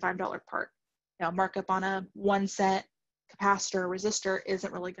 $75 part. Markup on a 1 cent capacitor or resistor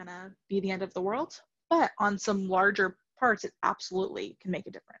isn't really gonna be the end of the world, but on some larger parts, it absolutely can make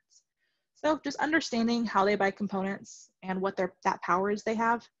a difference. So just understanding how they buy components and what that power is they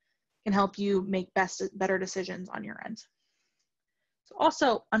have can help you make better decisions on your end. So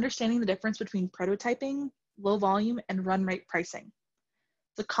also understanding the difference between prototyping, low volume, and run rate pricing.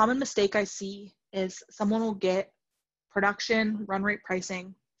 The common mistake I see is someone will get production run rate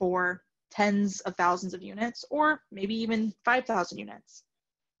pricing for tens of thousands of units, or maybe even 5,000 units,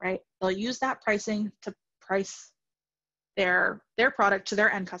 right? They'll use that pricing to price their product to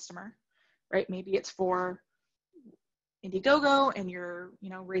their end customer, right? Maybe it's for Indiegogo and you're,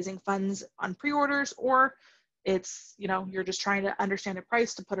 raising funds on pre-orders, or it's, you're just trying to understand a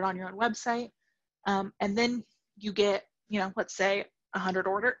price to put it on your own website. And then you get, let's say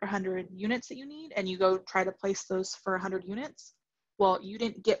 100 units that you need, and you go try to place those for 100 units. Well, you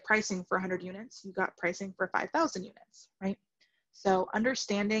didn't get pricing for 100 units, you got pricing for 5,000 units, right? So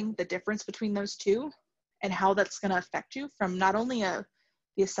understanding the difference between those two and how that's going to affect you from not only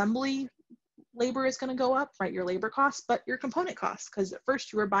the assembly labor is going to go up, right, your labor costs, but your component costs, because at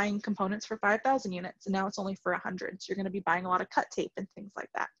first you were buying components for 5,000 units and now it's only for 100. So you're going to be buying a lot of cut tape and things like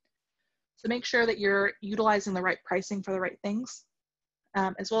that. So make sure that you're utilizing the right pricing for the right things.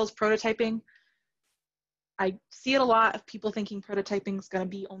 As well as prototyping. I see it a lot of people thinking prototyping is going to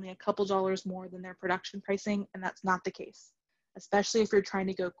be only a couple dollars more than their production pricing, and that's not the case. Especially if you're trying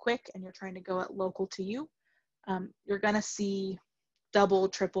to go quick and you're trying to go at local to you, you're going to see double,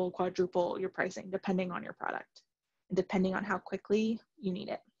 triple, quadruple your pricing depending on your product and depending on how quickly you need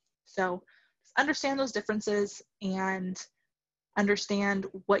it. So just understand those differences and understand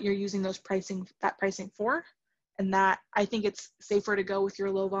what you're using that pricing for. And that I think it's safer to go with your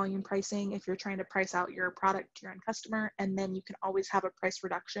low volume pricing if you're trying to price out your product to your end customer. And then you can always have a price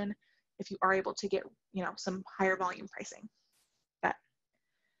reduction if you are able to get, some higher volume pricing.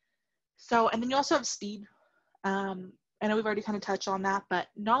 And then you also have speed. I know we've already kind of touched on that, but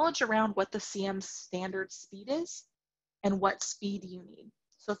knowledge around what the CM standard speed is and what speed you need.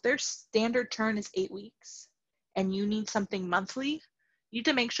 So if their standard turn is 8 weeks and you need something monthly, you need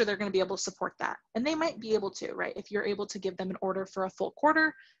to make sure they're going to be able to support that. And they might be able to, right? If you're able to give them an order for a full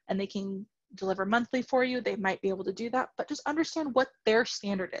quarter and they can deliver monthly for you, they might be able to do that, but just understand what their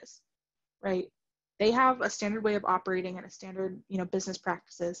standard is, right? They have a standard way of operating and a standard, business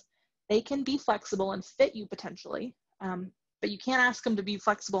practices. They can be flexible and fit you potentially, but you can't ask them to be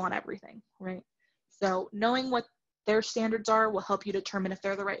flexible on everything, right? So knowing what their standards are will help you determine if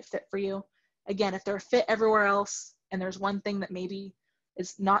they're the right fit for you. Again, if they're a fit everywhere else and there's one thing that maybe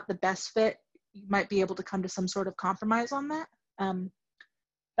is not the best fit, you might be able to come to some sort of compromise on that.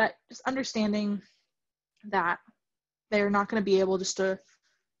 But just understanding that they're not going to be able just to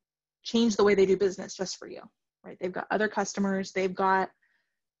change the way they do business just for you, right? They've got other customers, they've got,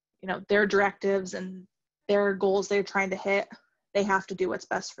 their directives and their goals they're trying to hit. They have to do what's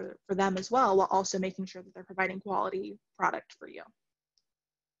best for them as well, while also making sure that they're providing quality product for you.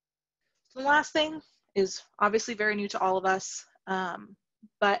 So the last thing is obviously very new to all of us,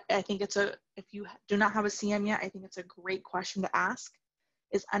 but I think if you do not have a CM yet, I think it's a great question to ask,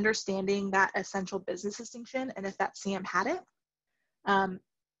 is understanding that essential business distinction and if that CM had it. And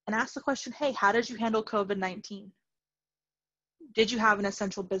ask the question, hey, how did you handle COVID-19? Did you have an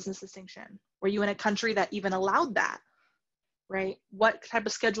essential business distinction? Were you in a country that even allowed that, right? What type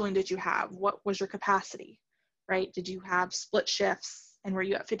of scheduling did you have? What was your capacity, right? Did you have split shifts and were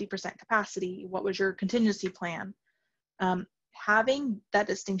you at 50% capacity? What was your contingency plan? Having that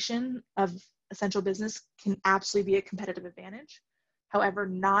distinction of essential business can absolutely be a competitive advantage. However,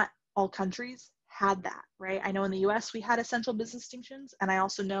 not all countries had that, right? I know in the US we had essential business distinctions, and I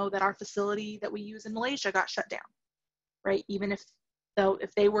also know that our facility that we use in Malaysia got shut down, right? Even if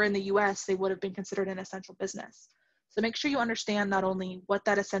they were in the US, they would have been considered an essential business. So make sure you understand not only what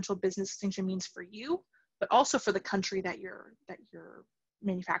that essential business distinction means for you, but also for the country that you're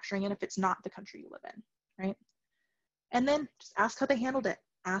manufacturing in if it's not the country you live in, right? And then just ask how they handled it.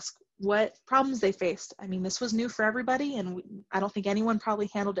 Ask what problems they faced. I mean, this was new for everybody, and I don't think anyone probably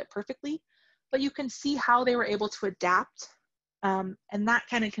handled it perfectly, but you can see how they were able to adapt, and that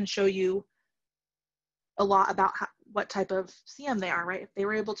kind of can show you a lot about what type of CM they are, right? If they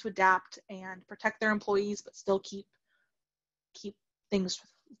were able to adapt and protect their employees, but still keep things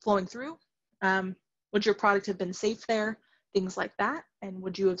flowing through. Would your product have been safe there? Things like that. And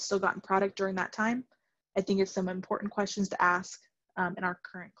would you have still gotten product during that time? I think it's some important questions to ask in our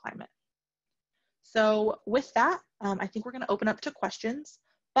current climate. So with that, I think we're going to open up to questions.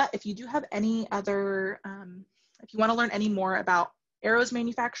 But if you do have any other, if you want to learn any more about Arrow's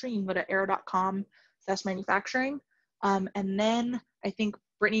manufacturing, you can go to arrow.com/manufacturing. And then I think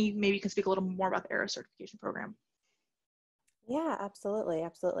Brittany maybe can speak a little more about the Arrow certification program. Yeah, absolutely.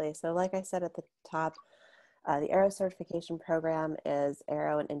 Absolutely. So like I said at the top, the Arrow certification program is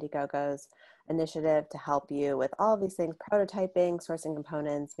Arrow and Indiegogo's initiative to help you with all of these things: prototyping, sourcing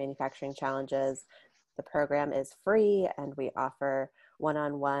components, manufacturing challenges. The program is free, and we offer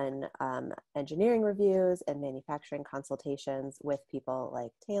one-on-one engineering reviews and manufacturing consultations with people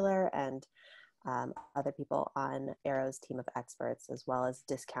like Taylor and other people on Arrow's team of experts, as well as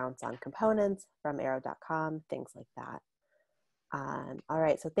discounts on components from arrow.com, things like that. All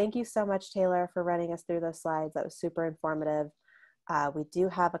right, so thank you so much, Taylor, for running us through those slides. That was super informative. We do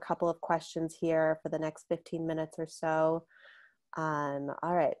have a couple of questions here for the next 15 minutes or so. All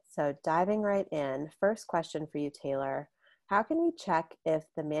right, so diving right in, first question for you, Taylor. How can we check if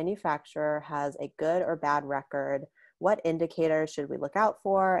the manufacturer has a good or bad record? What indicators should we look out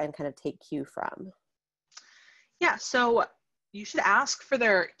for and kind of take cue from? Yeah, so you should ask for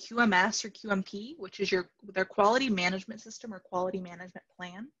their QMS or QMP, which is their quality management system or quality management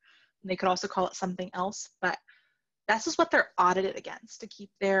plan. And they could also call it something else, but that's just what they're audited against to keep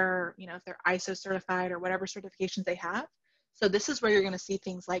their, if they're ISO certified or whatever certifications they have. So this is where you're going to see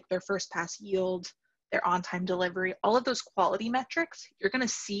things like their first pass yield, their on-time delivery, all of those quality metrics, you're going to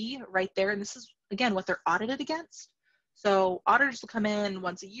see right there. And this is, again, what they're audited against. So auditors will come in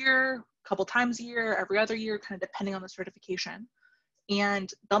once a year, a couple times a year, every other year, kind of depending on the certification. And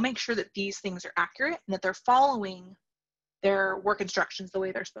they'll make sure that these things are accurate and that they're following their work instructions the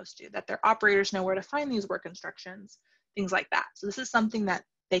way they're supposed to, that their operators know where to find these work instructions, things like that. So this is something that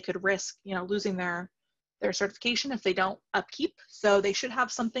they could risk, losing their their certification if they don't upkeep. So they should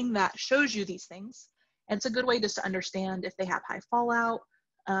have something that shows you these things. And it's a good way just to understand if they have high fallout,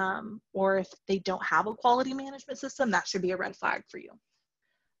 or if they don't have a quality management system. That should be a red flag for you.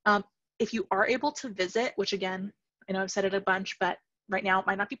 If you are able to visit, which again, I know I've said it a bunch, but right now it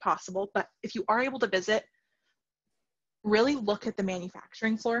might not be possible, but if you are able to visit, really look at the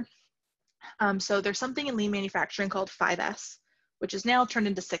manufacturing floor. So there's something in lean manufacturing called 5S, which is now turned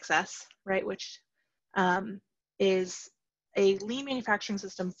into 6S, right? Which is a lean manufacturing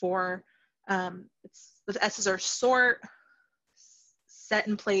system for, the S's are sort, set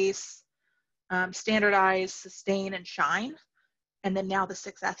in place, standardize, sustain, and shine. And then now the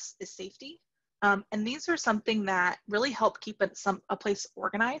 6S is safety. And these are something that really help keep a place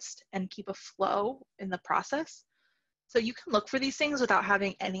organized and keep a flow in the process. So you can look for these things without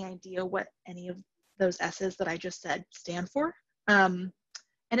having any idea what any of those S's that I just said stand for. And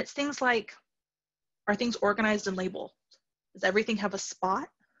it's things like, are things organized and labeled? Does everything have a spot?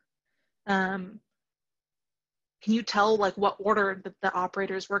 Can you tell like what order that the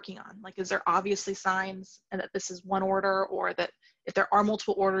operator is working on? Like, is there obviously signs and that this is one order, or that if there are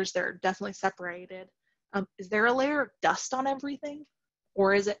multiple orders, they're definitely separated? Is there a layer of dust on everything,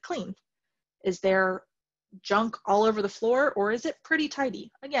 or is it clean? Is there junk all over the floor, or is it pretty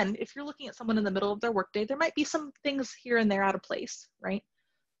tidy? Again, if you're looking at someone in the middle of their workday, there might be some things here and there out of place, right?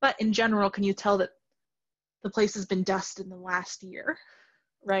 But in general, can you tell that the place has been dusted in the last year,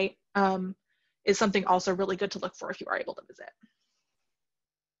 right? Is something also really good to look for if you are able to visit.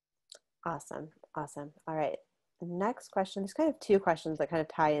 Awesome. Awesome. All right. Next question. There's kind of two questions that kind of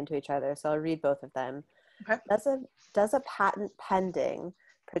tie into each other, so I'll read both of them. Okay. Does a patent pending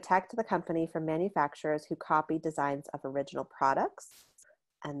protect the company from manufacturers who copy designs of original products?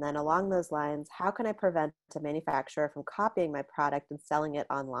 And then along those lines, how can I prevent a manufacturer from copying my product and selling it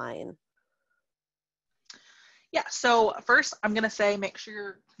online? Yeah, so first I'm going to say make sure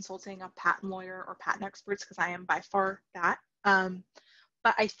you're consulting a patent lawyer or patent experts, because I am by far that.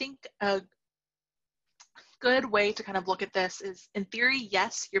 But I think a good way to kind of look at this is, in theory,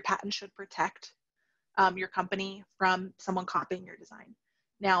 yes, your patent should protect your company from someone copying your design.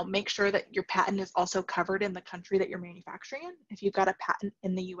 Now, make sure that your patent is also covered in the country that you're manufacturing in. If you've got a patent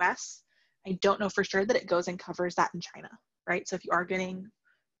in the US, I don't know for sure that it goes and covers that in China, right? So if you are getting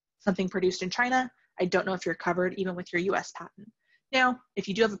something produced in China, I don't know if you're covered even with your US patent. Now, if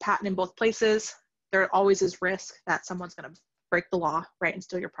you do have a patent in both places, there always is risk that someone's going to break the law, right, and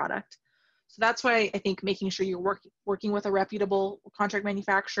steal your product. So that's why I think making sure you're working with a reputable contract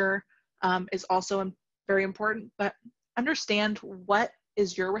manufacturer is also very important. But understand what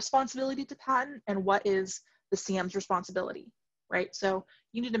is your responsibility to patent and what is the CM's responsibility, right? So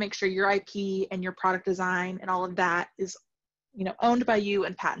you need to make sure your IP and your product design and all of that is, owned by you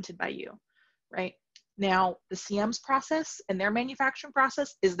and patented by you, right? Now, the CM's process and their manufacturing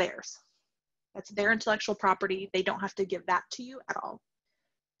process is theirs. That's their intellectual property. They don't have to give that to you at all.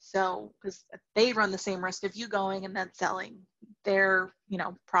 So, because they run the same risk of you going and then selling their,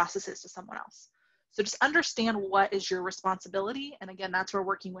 processes to someone else. So just understand what is your responsibility. And again, that's where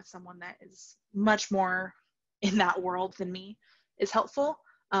working with someone that is much more in that world than me is helpful,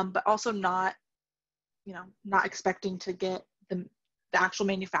 but also not expecting to get the actual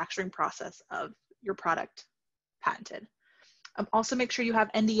manufacturing process of your product patented. Also make sure you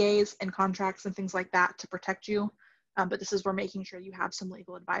have NDAs and contracts and things like that to protect you. But this is where making sure you have some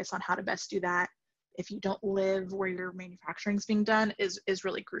legal advice on how to best do that if you don't live where your manufacturing is being done is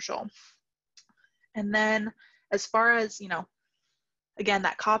really crucial. And then as far as, again,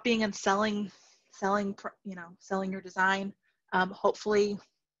 that copying and selling your design, hopefully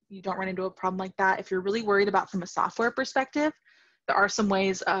you don't run into a problem like that. If you're really worried about from a software perspective, there are some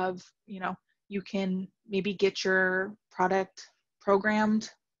ways of, you can maybe get your product programmed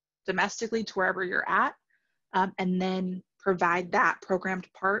domestically to wherever you're at, and then provide that programmed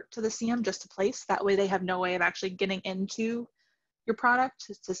part to the CM just to place. That way they have no way of actually getting into your product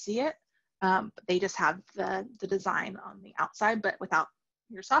to see it. But they just have the design on the outside, but without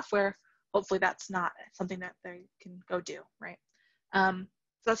your software, hopefully that's not something that they can go do, right? So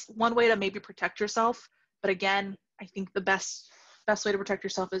that's one way to maybe protect yourself. But again, I think the best way to protect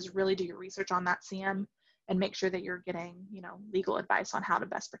yourself is really do your research on that CM and make sure that you're getting, legal advice on how to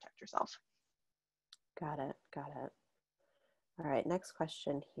best protect yourself. Got it. All right, next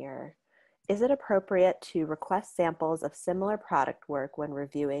question here. Is it appropriate to request samples of similar product work when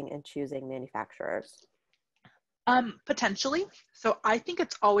reviewing and choosing manufacturers? Potentially. So I think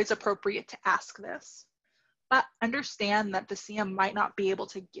it's always appropriate to ask this, but understand that the CM might not be able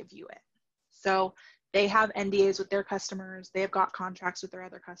to give you it. So they have NDAs with their customers. They have got contracts with their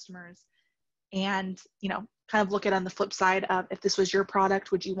other customers. and, kind of look at on the flip side of, if this was your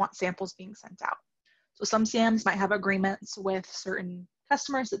product, would you want samples being sent out? So some CMs might have agreements with certain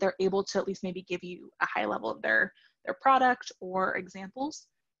customers that they're able to at least maybe give you a high level of their product or examples.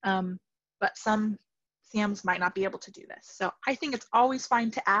 But some CMs might not be able to do this. So I think it's always fine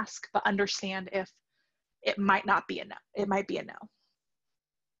to ask, but understand if it might not be a no. It might be a no.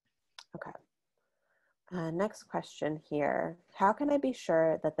 Okay. Next question here. How can I be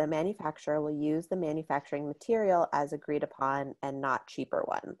sure that the manufacturer will use the manufacturing material as agreed upon and not cheaper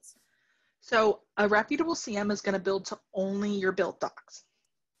ones? So a reputable CM is going to build to only your build docs.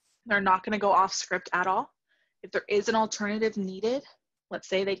 They're not going to go off script at all. If there is an alternative needed, let's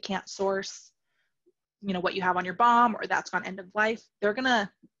say they can't source, what you have on your BOM, or that's gone end of life, they're going to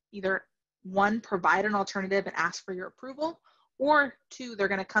either, one, provide an alternative and ask for your approval, or two, they're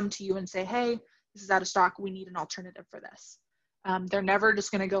going to come to you and say, hey, this is out of stock, we need an alternative for this. They're never just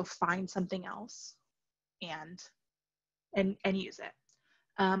going to go find something else and use it.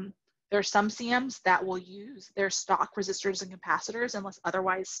 There are some CMs that will use their stock resistors and capacitors unless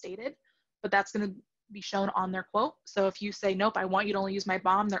otherwise stated, but that's going to be shown on their quote. So if you say, nope, I want you to only use my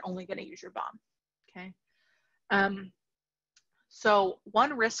BOM, they're only going to use your BOM. Okay. So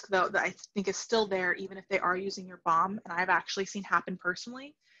one risk, though, that I think is still there, even if they are using your BOM, and I've actually seen happen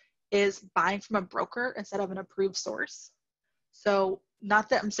personally, is buying from a broker instead of an approved source. So not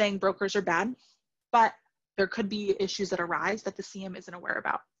that I'm saying brokers are bad, but there could be issues that arise that the CM isn't aware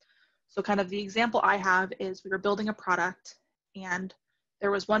about. So kind of the example I have is, we were building a product and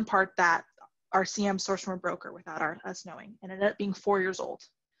there was one part that our CM sourced from a broker without us knowing, and it ended up being 4 years old.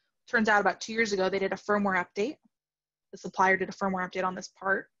 Turns out about 2 years ago, they did a firmware update. The supplier did a firmware update on this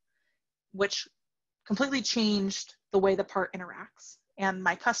part, which completely changed the way the part interacts. And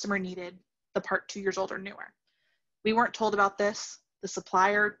my customer needed the part 2 years old or newer. We weren't told about this. The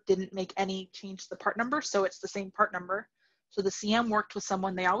supplier didn't make any change to the part number, so it's the same part number. So the CM worked with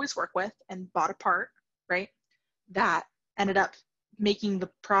someone they always work with and bought a part, right? That ended up making the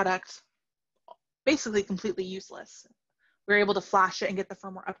product basically completely useless. We were able to flash it and get the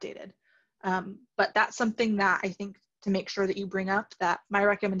firmware updated. But that's something that I think to make sure that you bring up, that my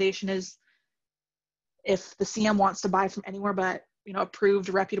recommendation is, if the CM wants to buy from anywhere but approved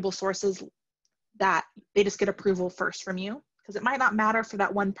reputable sources, that they just get approval first from you, because it might not matter for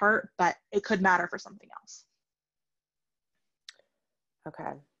that one part, but it could matter for something else.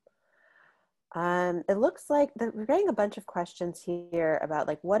 Okay. It looks like we're getting a bunch of questions here about,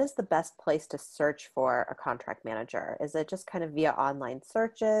 like, what is the best place to search for a contract manager? Is it just kind of via online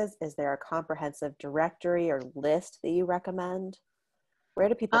searches? Is there a comprehensive directory or list that you recommend? Where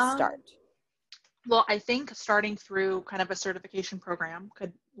do people start? Well, I think starting through kind of a certification program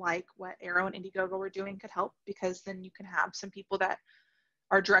could, like what Arrow and Indiegogo were doing, could help, because then you can have some people that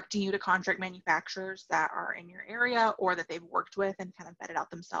are directing you to contract manufacturers that are in your area or that they've worked with and kind of vetted out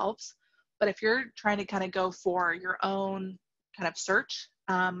themselves. But if you're trying to kind of go for your own kind of search,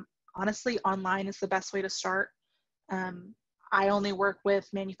 honestly, online is the best way to start. I only work with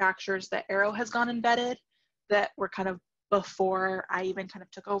manufacturers that Arrow has gone and vetted, that were kind of before I even kind of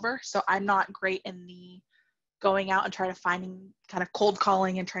took over. So I'm not great in the going out and trying to finding kind of cold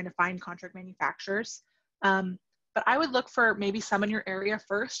calling and trying to find contract manufacturers. But I would look for maybe some in your area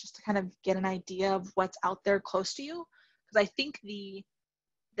first, just to kind of get an idea of what's out there close to you. Because I think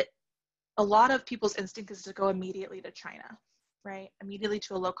a lot of people's instinct is to go immediately to China, right? Immediately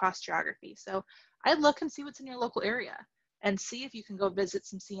to a low-cost geography. So I'd look and see what's in your local area, and see if you can go visit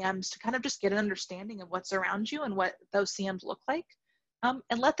some CMs to kind of just get an understanding of what's around you and what those CMs look like,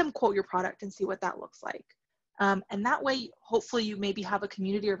 and let them quote your product and see what that looks like. And that way, hopefully you maybe have a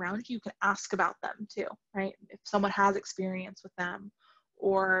community around you can ask about them too, right? If someone has experience with them,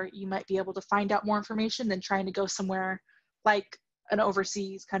 or you might be able to find out more information than trying to go somewhere like an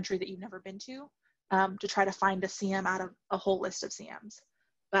overseas country that you've never been to try to find a CM out of a whole list of CMs.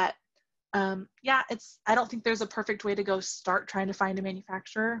 But yeah, I don't think there's a perfect way to go start trying to find a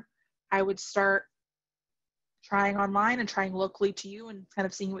manufacturer. I would start trying online and trying locally to you and kind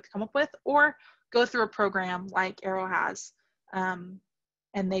of seeing what to come up with, or go through a program like Arrow has, and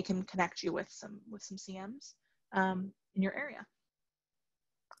they can connect you with some CMs in your area.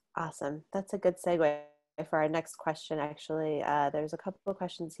 Awesome. That's a good segue for our next question. Actually, there's a couple of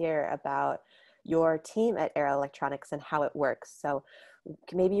questions here about your team at Arrow Electronics and how it works. So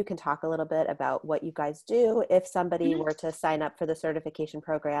maybe you can talk a little bit about what you guys do if somebody were to sign up for the certification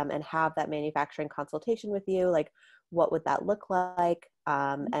program and have that manufacturing consultation with you. Like, what would that look like?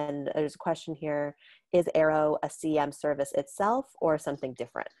 And there's a question here, is Arrow a CM service itself or something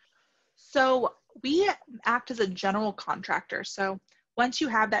different? So we act as a general contractor. So once you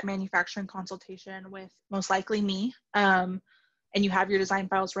have that manufacturing consultation with most likely me, and you have your design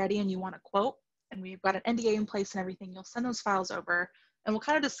files ready and you want a quote, and we've got an NDA in place and everything, you'll send those files over and we'll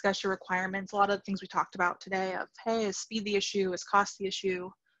kind of discuss your requirements. A lot of the things we talked about today of, hey, is speed the issue? Is cost the issue?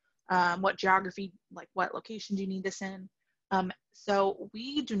 What geography, like what location do you need this in? So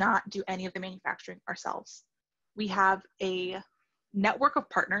we do not do any of the manufacturing ourselves. We have a network of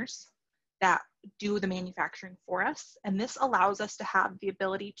partners that do the manufacturing for us. And this allows us to have the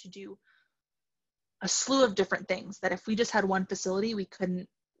ability to do a slew of different things that if we just had one facility, we could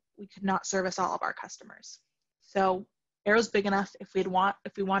not service all of our customers. So Arrow's big enough. If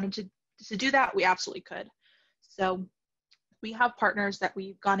we wanted to do that, we absolutely could. So we have partners that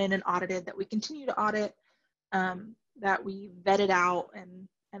we've gone in and audited, that we continue to audit, that we vetted out and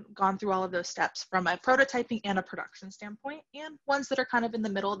gone through all of those steps from a prototyping and a production standpoint, and ones that are kind of in the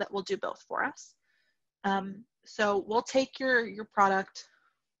middle that will do both for us. So we'll take your product,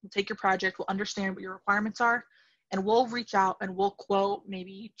 we'll take your project, we'll understand what your requirements are, and we'll reach out and we'll quote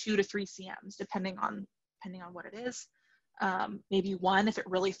maybe 2 to 3 CMs, depending on what it is. Maybe one if it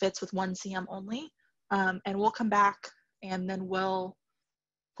really fits with one CM only. And we'll come back and then we'll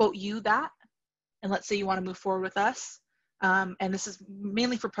quote you that. And let's say you want to move forward with us. And this is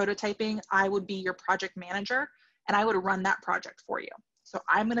mainly for prototyping. I would be your project manager and I would run that project for you. So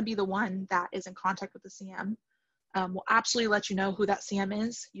I'm going to be the one that is in contact with the CM. We'll absolutely let you know who that CM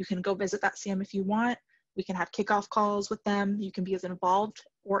is. You can go visit that CM if you want. We can have kickoff calls with them. You can be as involved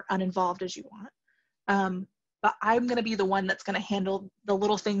or uninvolved as you want. But I'm going to be the one that's going to handle the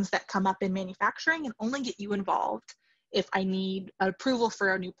little things that come up in manufacturing and only get you involved if I need approval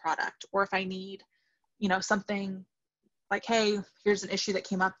for a new product, or if I need, something like, hey, here's an issue that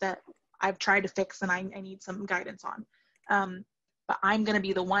came up that I've tried to fix and I need some guidance on. But I'm going to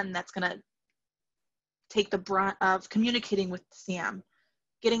be the one that's going to take the brunt of communicating with the CM,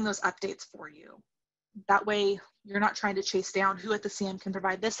 getting those updates for you. That way you're not trying to chase down who at the CM can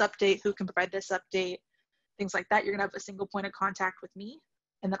provide this update, who can provide this update, things like that. You're going to have a single point of contact with me,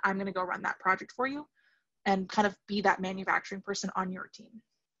 and then I'm going to go run that project for you and kind of be that manufacturing person on your team.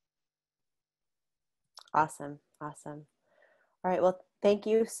 Awesome. Awesome. All right. Well, thank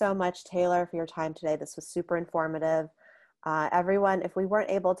you so much, Taylor, for your time today. This was super informative. Everyone, if we weren't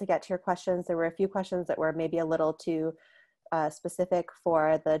able to get to your questions, there were a few questions that were maybe a little too specific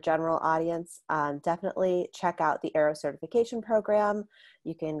for the general audience. Definitely check out the Arrow certification program.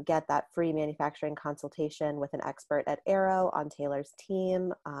 You can get that free manufacturing consultation with an expert at Arrow on Taylor's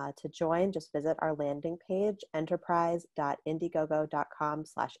team. To join, just visit our landing page,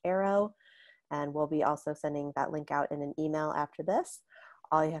 enterprise.indiegogo.com/Arrow. And we'll be also sending that link out in an email after this.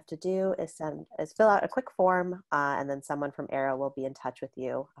 All you have to do is fill out a quick form, and then someone from Arrow will be in touch with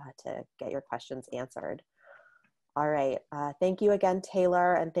you to get your questions answered. All right. Thank you again,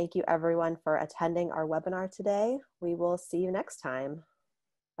 Taylor, and thank you everyone for attending our webinar today. We will see you next time.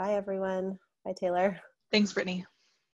 Bye, everyone. Bye, Taylor. Thanks, Brittany.